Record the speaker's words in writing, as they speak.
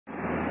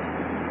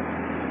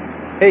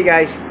Hey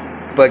guys,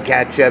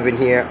 Budcat7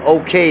 here.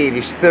 Okay, it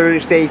is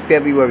Thursday,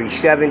 February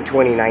 7,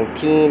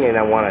 2019, and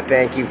I want to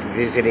thank you for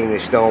visiting the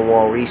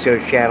Stonewall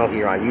Research channel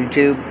here on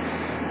YouTube.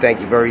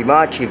 Thank you very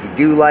much. If you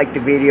do like the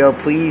video,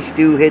 please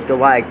do hit the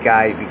like,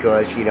 guys,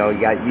 because, you know,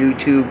 you got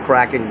YouTube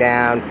cracking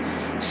down,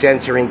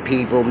 censoring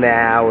people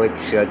now.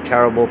 It's a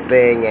terrible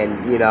thing,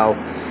 and, you know,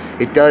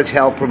 it does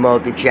help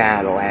promote the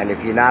channel. And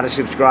if you're not a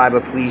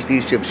subscriber, please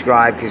do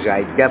subscribe, because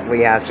I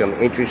definitely have some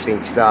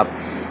interesting stuff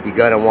you're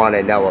going to want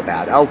to know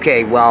about.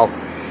 Okay, well,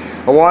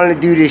 I wanted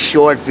to do this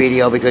short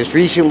video because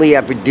recently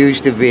I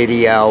produced a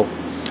video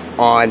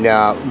on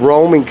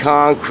Roman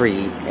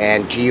concrete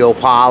and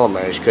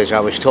geopolymers, because I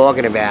was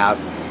talking about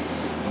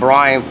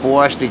Brian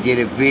Foster did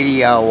a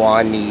video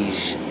on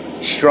these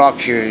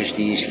structures,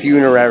 these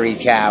funerary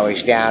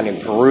towers down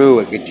in Peru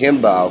at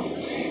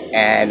Cotimbo,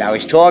 and I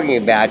was talking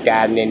about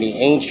that, and then the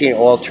Ancient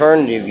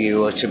Alternative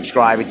View, a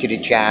subscriber to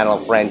the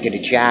channel, friend to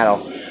the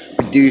channel,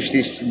 produced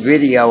this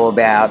video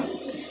about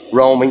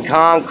Roman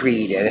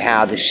concrete and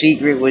how the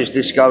secret was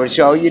discovered.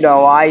 So, you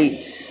know,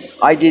 I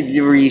did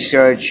the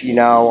research, you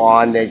know,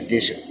 on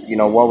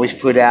what was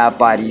put out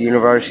by the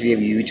University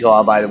of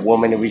Utah by the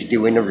woman who was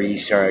doing the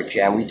research,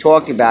 and we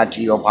talked about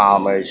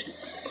geopolymers,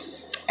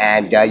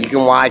 and you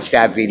can watch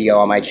that video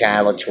on my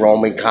channel. It's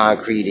Roman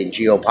concrete and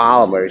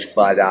geopolymers.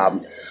 But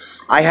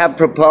I have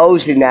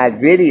proposed in that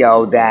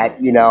video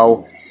that, you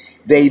know,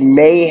 they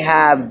may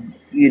have,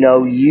 you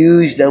know,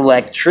 used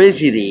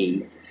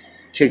electricity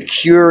to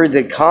cure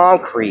the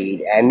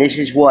concrete, and this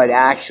is what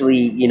actually,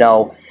 you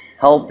know,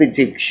 helped it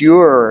to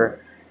cure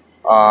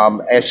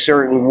a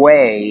certain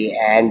way,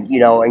 and, you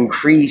know,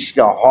 increase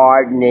the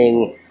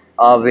hardening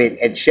of it,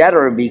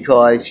 etc.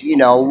 Because, you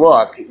know,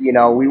 look, you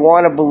know, we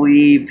want to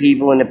believe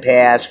people in the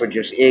past were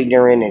just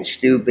ignorant and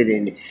stupid,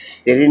 and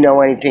they didn't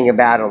know anything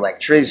about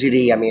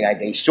electricity. I mean,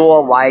 they saw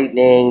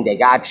lightning, they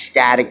got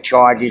static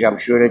charges, I'm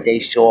sure that they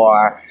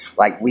saw,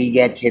 like we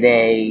get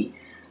today.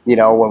 You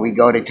know, when we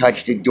go to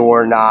touch the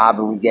doorknob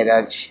and we get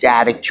a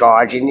static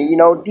charge. And, you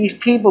know, these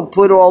people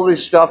put all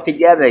this stuff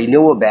together. They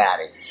knew about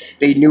it.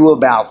 They knew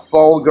about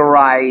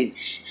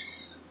fulgurites,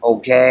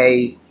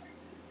 okay?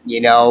 You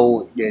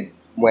know,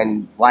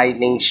 when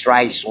lightning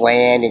strikes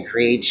land and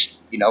creates,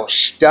 you know,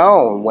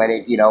 stone, when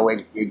it, you know,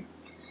 it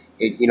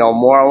you know,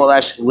 more or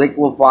less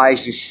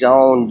liquefies the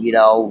stone, you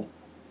know,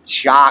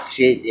 shocks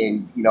it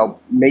and, you know,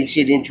 makes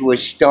it into a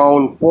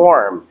stone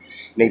form.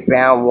 And they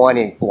found one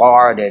in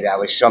Florida that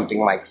was something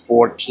like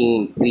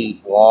 14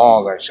 feet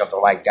long or something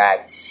like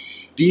that.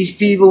 These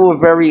people were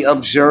very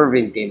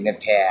observant in the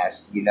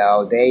past, you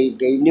know. They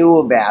knew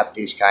about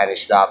this kind of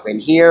stuff.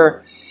 And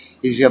here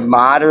is a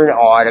modern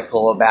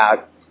article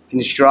about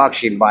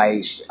construction by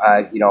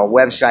you know, a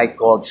website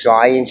called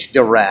Science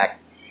Direct.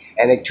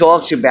 And it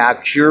talks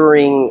about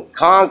curing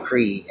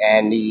concrete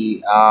and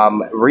the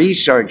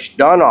research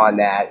done on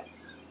that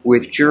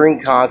with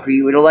curing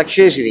concrete with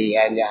electricity.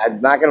 And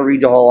I'm not going to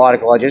read the whole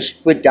article. I'll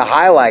just put the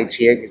highlights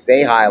here because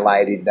they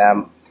highlighted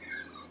them.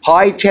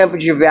 High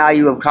temperature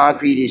value of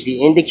concrete is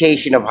the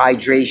indication of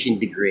hydration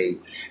degree.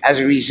 As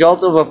a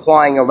result of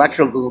applying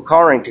electrical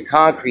current to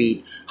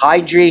concrete,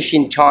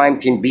 hydration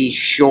time can be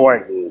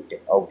shortened,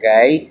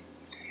 okay?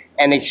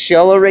 An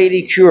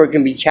accelerated cure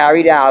can be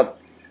carried out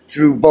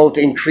through both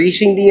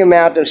increasing the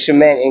amount of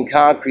cement in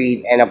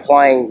concrete and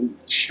applying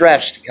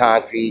stress to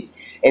concrete,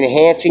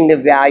 enhancing the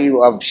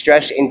value of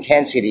stress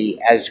intensity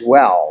as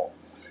well.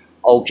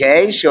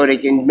 Okay, so they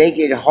can make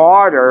it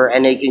harder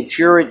and they can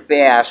cure it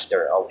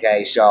faster.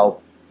 Okay,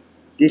 so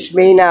this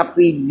may not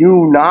be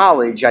new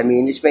knowledge. I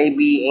mean, this may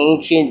be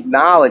ancient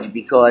knowledge,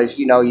 because,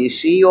 you know, you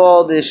see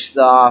all this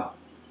stuff.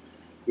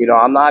 You know,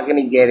 I'm not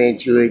going to get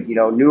into it. You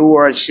know, New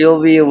Earth,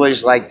 Sylvia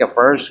was like the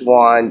first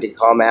one to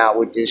come out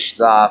with this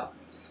stuff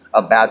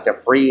about the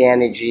free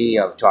energy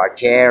of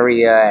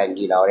Tartarian, and,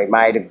 you know, they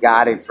might have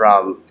got it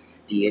from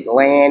the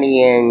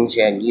Atlanteans,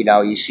 and, you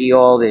know, you see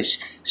all this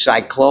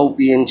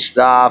cyclopean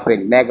stuff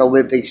and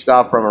megalithic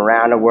stuff from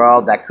around the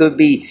world that could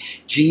be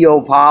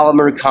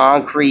geopolymer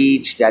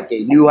concretes that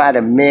they knew how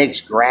to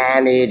mix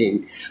granite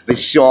and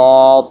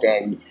basalt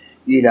and,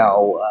 you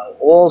know,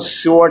 all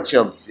sorts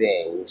of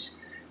things.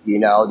 You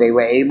know,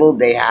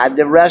 they had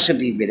the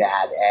recipe for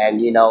that.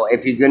 And, you know,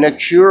 if you're going to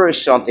cure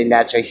something,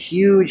 that's a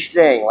huge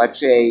thing. Let's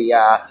say,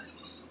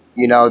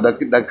 you know,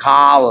 the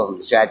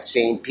columns at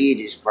St.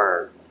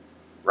 Petersburg,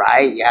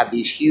 right? You have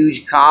these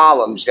huge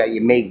columns that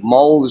you make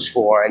molds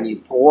for, and you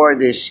pour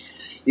this,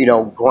 you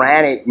know,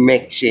 granite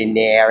mix in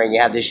there, and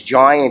you have this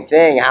giant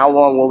thing. How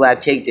long will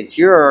that take to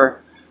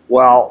cure?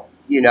 Well,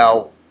 you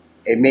know,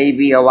 it may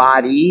be a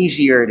lot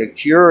easier to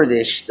cure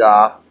this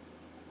stuff,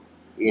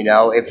 you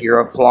know, if you're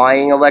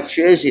applying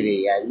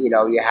electricity. And, you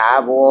know, you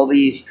have all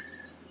these,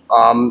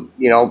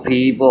 you know,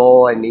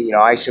 people, and, you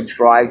know, I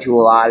subscribe to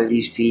a lot of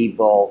these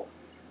people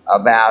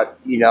about,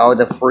 you know,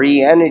 the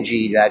free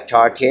energy that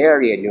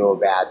Tartarian knew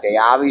about. They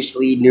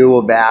obviously knew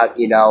about,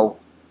 you know,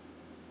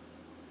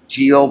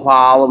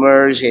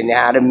 geopolymers and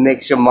how to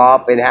mix them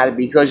up and how to,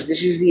 because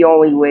this is the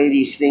only way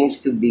these things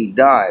could be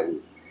done.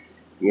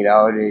 You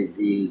know,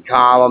 the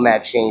column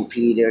at St.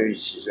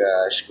 Peter's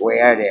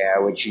Square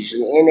there, which is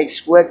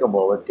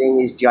inexplicable. The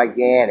thing is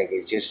gigantic.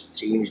 It just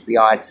seems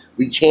beyond.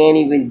 We can't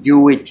even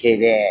do it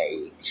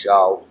today.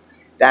 So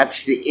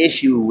that's the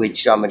issue with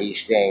some of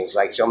these things,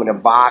 like some of the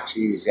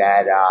boxes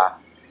at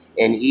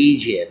in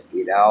Egypt,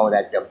 you know,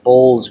 that the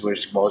bulls were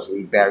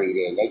supposedly buried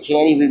in. They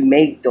can't even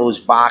make those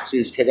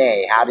boxes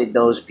today. How did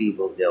those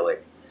people do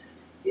it?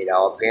 You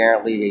know,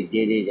 apparently they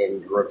did it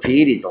and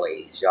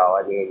repeatedly. So,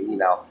 I mean, you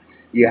know,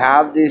 you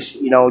have this,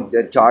 you know,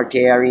 the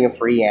Tartarian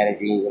free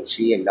energy. You can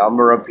see a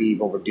number of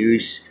people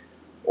produce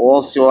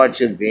all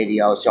sorts of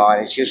videos on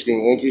it. It's just an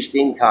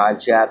interesting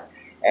concept.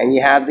 And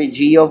you have the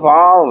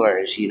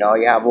geopolymers, you know,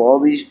 you have all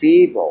these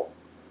people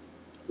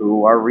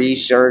who are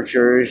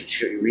researchers,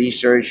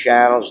 research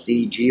channels,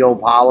 the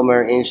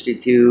Geopolymer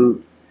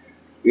Institute,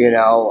 you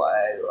know,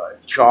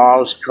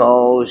 Charles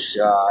Coase,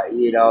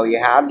 you know,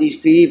 you have these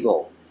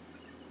people.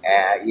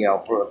 You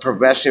know,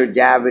 Professor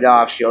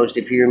Davidoff shows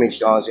the pyramid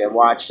stones and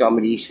watch some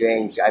of these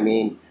things. I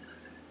mean,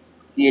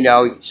 you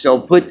know,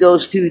 so put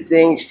those two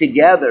things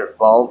together,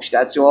 folks.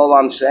 That's all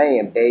I'm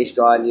saying, based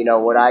on, you know,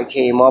 what I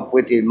came up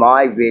with in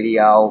my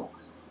video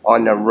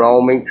on the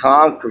Roman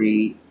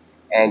concrete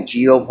and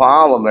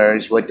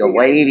geopolymers. What the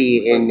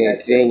lady in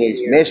the thing is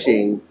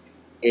missing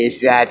is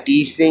that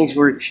these things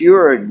were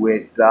cured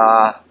with,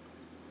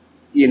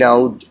 you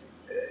know,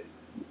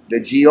 the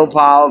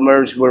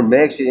geopolymers were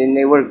mixed and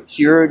they were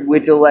cured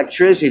with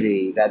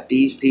electricity that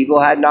these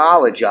people had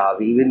knowledge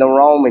of. Even the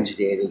Romans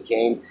did. It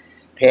came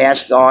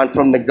passed on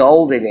from the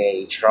Golden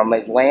Age, from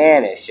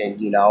Atlantis, and,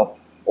 you know,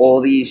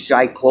 all these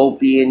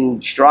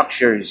cyclopean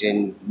structures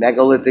and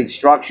megalithic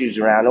structures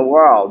around the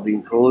world,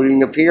 including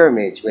the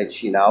pyramids,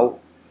 which, you know,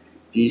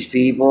 these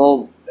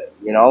people,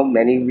 you know,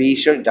 many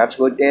research, that's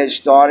what they're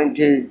starting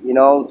to, you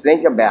know,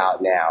 think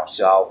about now.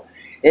 So,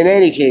 in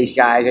any case,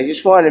 guys, I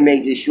just wanted to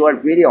make this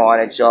short video on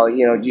it so,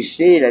 you know, you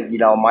see that, you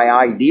know, my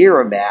idea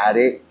about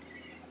it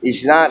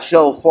is not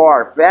so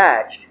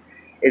far-fetched.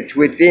 It's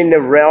within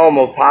the realm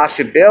of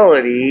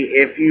possibility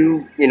if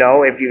you, you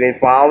know, if you've been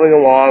following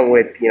along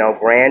with, you know,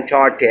 Grand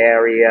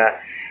Tartaria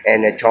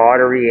and the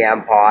Tartary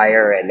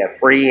Empire and the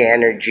free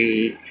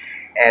energy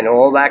and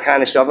all that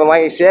kind of stuff. And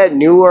like I said,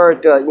 New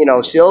Earth, you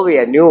know,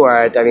 Sylvia New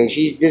Earth, I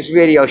mean, this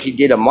video she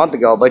did a month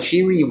ago, but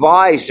she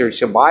revised her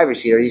Survivor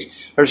series.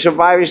 Her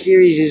Survivor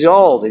series is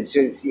old. It's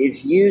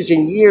years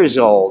and years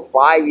old,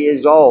 5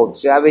 years old,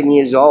 7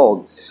 years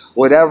old,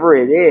 whatever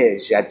it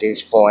is at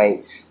this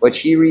point. But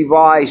she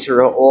revised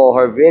all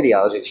her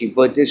videos, and she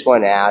put this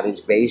one out. It's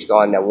based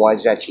on the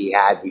ones that she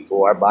had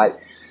before, but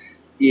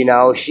you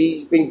know,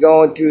 she's been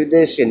going through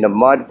this in the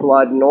mud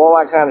flood and all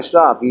that kind of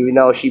stuff, even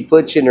though she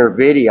puts in her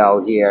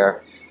video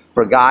here,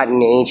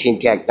 forgotten ancient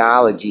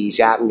technologies,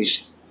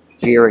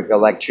 atmospheric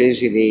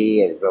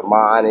electricity and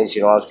Vermonters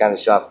and all this kind of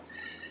stuff.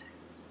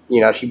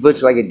 You know, she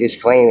puts like a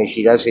disclaimer.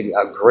 She doesn't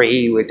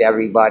agree with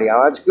everybody.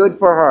 Oh, it's good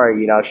for her.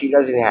 You know, she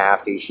doesn't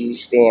have to. She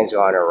stands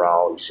on her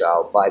own.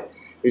 So, but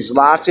there's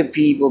lots of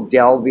people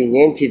delving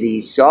into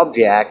these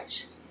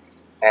subjects,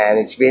 and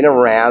it's been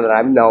around, and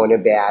I've known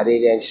about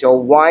it, and so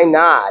why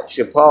not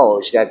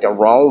suppose that the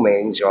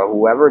Romans, or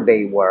whoever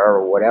they were,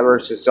 or whatever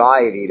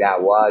society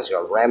that was,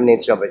 or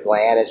remnants of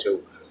Atlantis,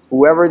 or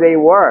whoever they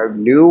were,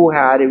 knew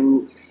how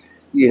to,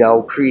 you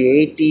know,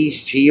 create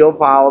these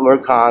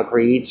geopolymer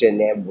concretes, and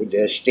then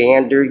the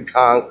standard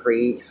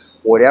concrete,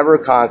 whatever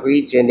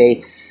concretes, and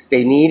they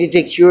needed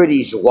to cure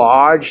these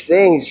large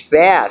things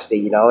fast,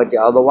 you know,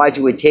 otherwise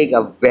it would take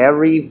a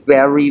very,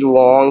 very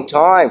long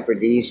time for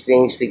these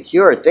things to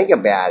cure. Think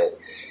about it.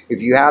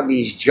 If you have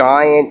these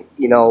giant,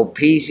 you know,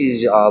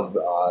 pieces of,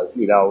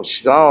 you know,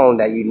 stone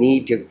that you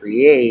need to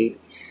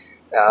create,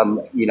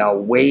 you know,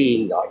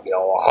 weighing, you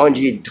know,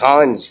 100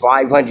 tons,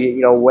 500,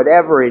 you know,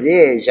 whatever it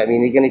is, I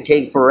mean, it's going to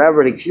take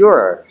forever to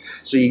cure.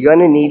 So you're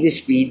going to need to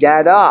speed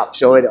that up.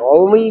 So it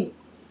only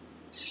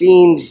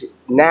seems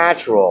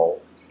natural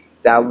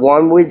that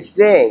one would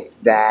think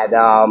that,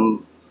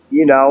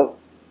 you know,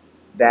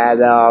 that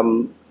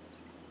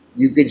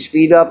you could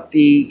speed up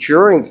the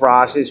curing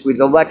process with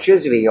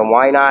electricity. And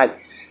why not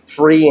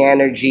free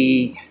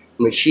energy,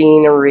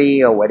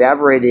 machinery, or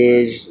whatever it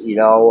is, you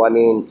know? I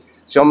mean,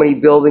 so many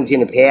buildings in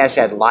the past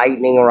had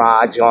lightning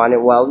rods on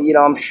it. Well, you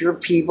know, I'm sure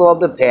people of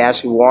the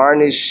past who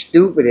aren't as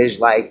stupid as,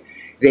 like,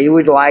 they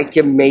would like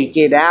to make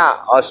it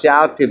us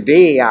out to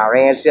be, our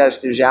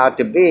ancestors out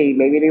to be.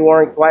 Maybe they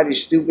weren't quite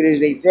as stupid as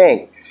they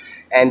think.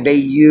 And they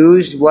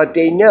used what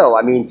they knew.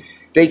 I mean,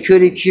 they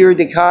could have cured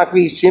the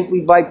concrete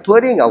simply by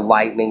putting a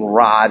lightning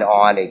rod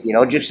on it, you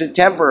know, just a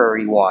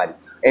temporary one.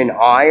 An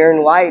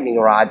iron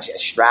lightning rod,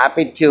 strap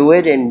it to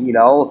it, and, you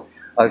know,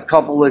 a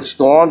couple of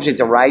storms at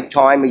the right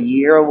time of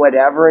year or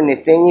whatever, and the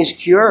thing is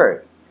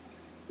cured.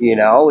 You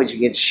know, it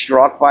gets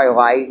struck by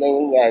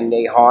lightning, and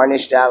they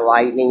harness that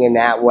lightning in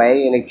that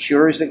way, and it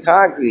cures the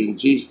concrete and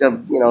keeps the,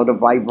 you know, the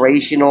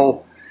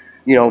vibrational,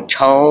 you know,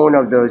 tone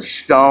of the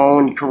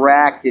stone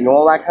correct and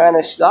all that kind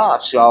of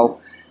stuff. So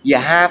you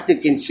have to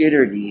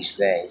consider these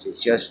things.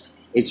 It's just,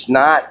 it's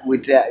not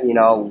with that, you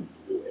know,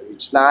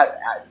 it's not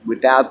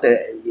without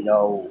the, you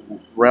know,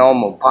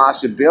 realm of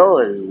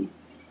possibility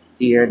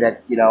here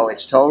that, you know,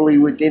 it's totally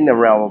within the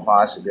realm of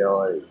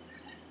possibility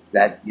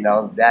that, you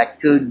know,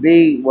 that could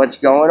be what's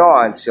going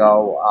on.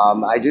 So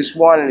I just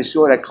wanted to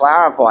sort of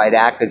clarify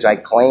that, because I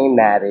claim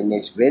that in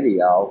this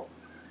video,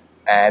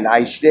 and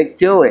I stick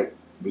to it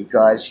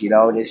because, you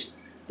know, this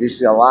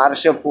is a lot of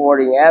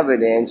supporting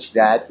evidence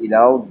that, you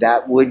know,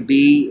 that would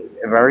be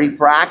a very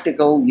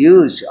practical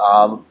use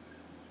of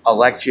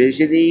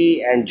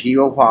electricity and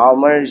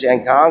geopolymers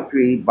and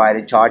concrete by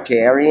the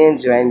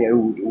Tartarians, and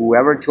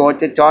whoever taught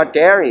the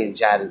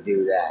Tartarians how to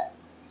do that,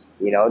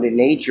 you know, the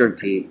nature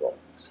people.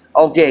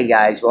 Okay,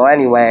 guys, well,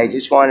 anyway, I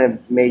just want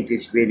to make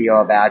this video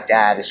about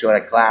that to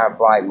sort of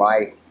clarify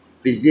my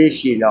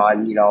position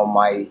on, you know,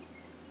 my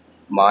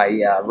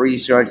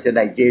research that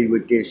I did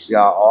with this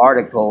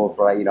article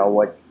for, you know,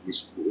 what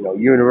this, you know,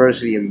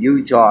 University of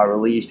Utah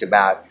released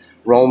about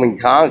Roman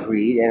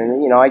concrete,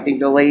 and, you know, I think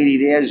the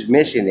lady there is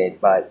missing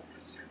it, but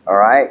all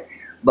right.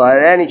 But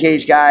in any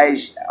case,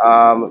 guys,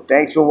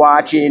 thanks for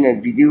watching, and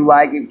if you do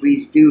like it,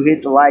 please do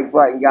hit the like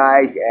button,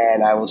 guys,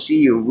 and I will see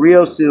you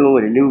real soon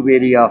with a new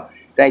video.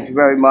 Thank you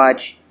very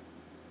much.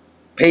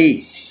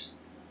 Peace.